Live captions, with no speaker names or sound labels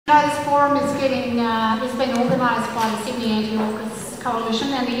This forum is been organised by the Sydney Anti-AUKUS Coalition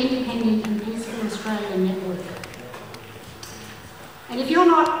and the Independent and Peaceful Australia Network. And if you're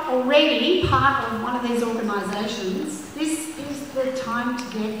not already part of one of these organisations, this is the time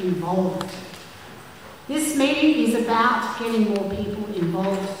to get involved. This meeting is about getting more people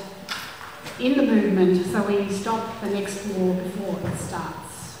involved in the movement so we stop the next war before it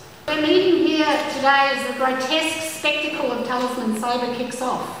starts. We're meeting here today as the grotesque spectacle of Talisman Sabre kicks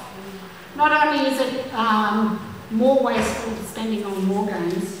off. Not only is it more wasteful spending on war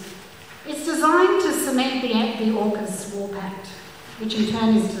games, it's designed to cement the AUKUS War Pact, which in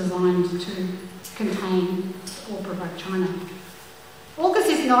turn is designed to contain or provoke China. AUKUS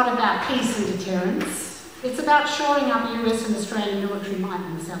is not about peace and deterrence. It's about shoring up US and Australian military might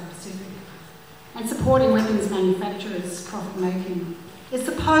in the South Pacific and supporting weapons manufacturers' profit-making. It's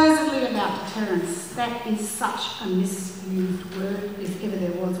supposedly about deterrence. That is such a misused word, if ever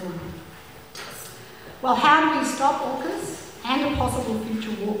there was one. Well, how do we stop AUKUS and a possible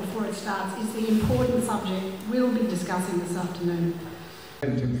future war before it starts is the important subject we'll be discussing this afternoon.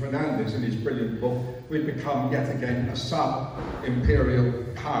 Fernandez, in his brilliant book, we've become yet again a sub-imperial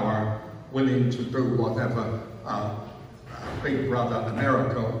power willing to do whatever Big Brother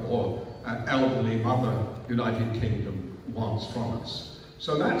America or elderly Mother United Kingdom wants from us.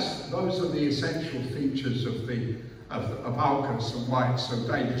 So those are the essential features of AUKUS and why it's so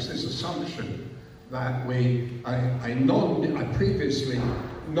dangerous. This assumption that a previously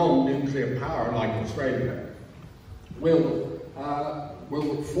non-nuclear power like Australia will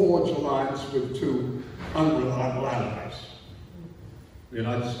forge alliance with two unreliable allies, the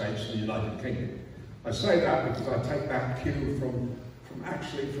United States and the United Kingdom. I say that because I take that cue from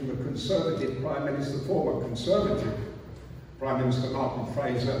the Conservative Prime Minister, former Conservative Prime Minister Martin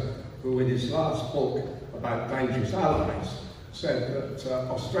Fraser, who in his last book about dangerous allies said that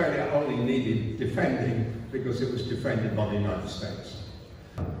Australia only needed defending because it was defended by the United States.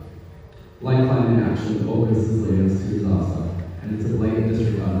 Like climate action, AUKUS is leading us to disaster, and it's a blatant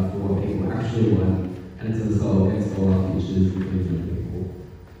disregard for what people actually want, and it's an assault against all our futures, including people.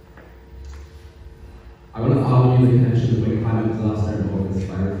 I want to argue the connection between climate disaster and AUKUS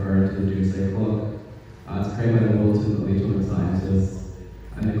by referring to the Doomsday Clock. It's created by the world's atomic scientists,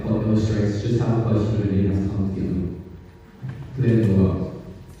 and the clock illustrates just how close humanity has come to the end of the world.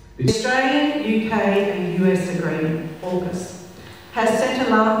 The Australian, UK and US agreement, AUKUS, has sent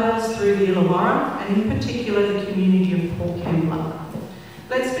alarm bells through the Illawarra and in particular the community of Port Kembla.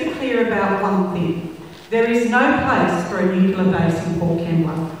 Let's be clear about one thing. There is no place for a nuclear base in Port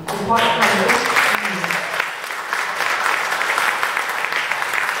Kembla. Quite close.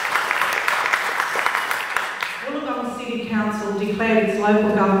 City Council declared its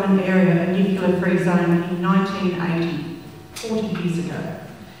local government area a nuclear-free zone in 1980, 40 years ago,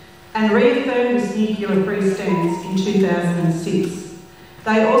 and reaffirmed its nuclear-free stance in 2006.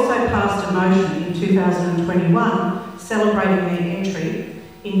 They also passed a motion in 2021 celebrating their entry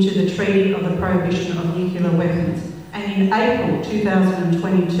into the Treaty of the Prohibition of Nuclear Weapons, and in April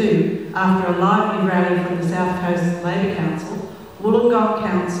 2022, after a lively rally from the South Coast Labor Council, Wollongong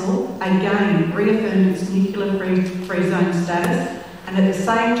Council again reaffirmed its nuclear-free zone status and at the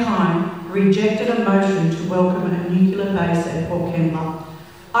same time rejected a motion to welcome a nuclear base at Port Kembla.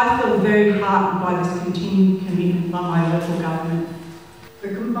 I feel very heartened by this continued commitment by my local government. The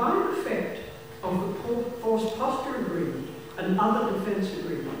combined effect of the Forced Posture Agreement and other defence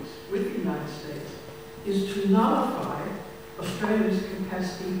agreements with the United States is to nullify Australia's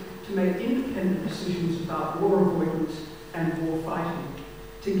capacity to make independent decisions about war avoidance and war fighting.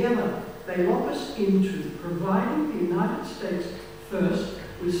 Together, they lock us into providing the United States first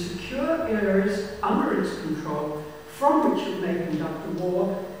with secure areas under its control from which it may conduct the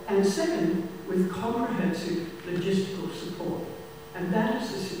war, and second, with comprehensive logistical support. And that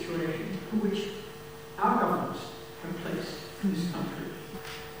is the situation in which our governments have placed this country.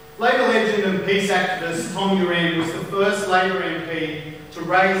 Labour legend and peace activist Tom Uren was the first Labour MP to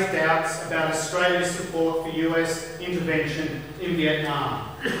raise doubts about Australia's support for US intervention in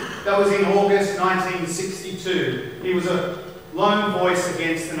Vietnam. That was in August 1962. He was a lone voice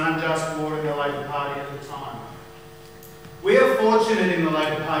against an unjust war in the Labour Party at the time. We are fortunate in the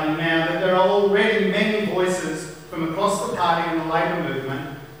Labour Party now that there are already many voices from across the party and the Labour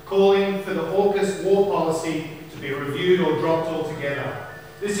movement calling for the AUKUS war policy to be reviewed or dropped altogether.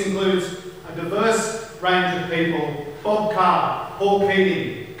 This includes a diverse range of people: Bob Carr, Paul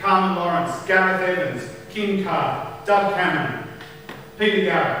Keating, Carmen Lawrence, Gareth Evans, Kim Carr, Doug Cameron, Peter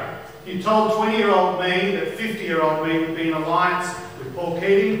Garrett. If you told 20-year-old me that 50-year-old me would be in alliance with Paul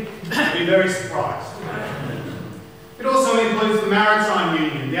Keating, I'd be very surprised. It also includes the Maritime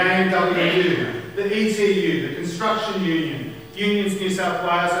Union, the AMWU, the ETU, the Construction Union, Unions New South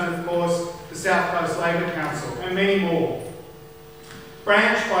Wales, and of course the South Coast Labour Council, and many more.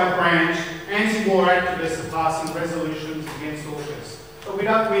 Branch by branch, anti-war activists are passing resolutions against AUKUS. But we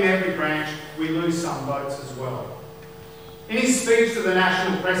don't win every branch, we lose some votes as well. In his speech to the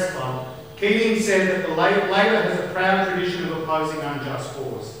National Press Club, Keating said that the Labor has a proud tradition of opposing unjust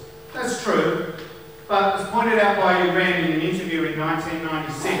wars. That's true, but as pointed out by Iran in an interview in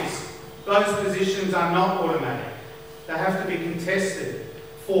 1996, those positions are not automatic. They have to be contested,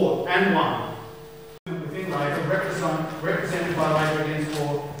 fought and won. Within Labor, represented by Labor Against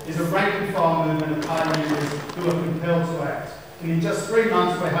War, is a rank-and-file movement of party members who are compelled to act. And in just 3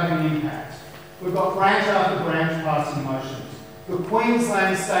 months, we're having an impact. We've got branch after branch passing motions. The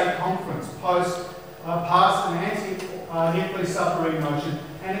Queensland State Conference passed an anti-nuclear submarine motion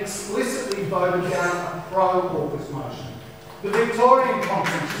and explicitly voted down a pro-AUKUS motion. The Victorian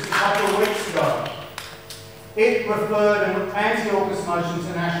Conference, just a couple of weeks ago, it referred an anti-AUKUS motion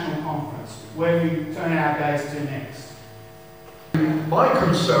to National Conference, where we turn our gaze to next. My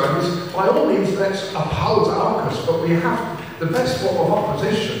concern is, by all means, let's oppose AUKUS, but we have the best form of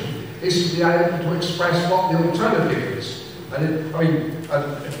opposition is to be able to express what the alternative is. And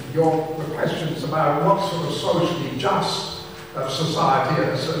your questions about what sort of socially just society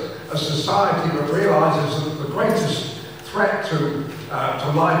is, a society that realises that the greatest threat to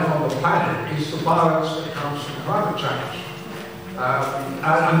life on the planet is the violence that comes from climate change.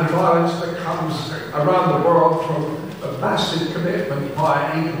 And the violence that comes around the world from a massive commitment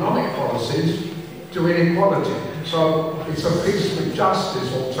by economic policies to inequality. So it's a peaceful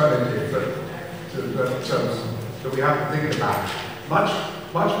justice alternative that we have to think about.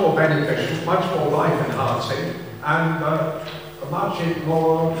 Much more beneficial, much more life enhancing, and much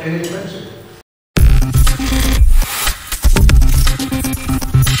more inexpensive.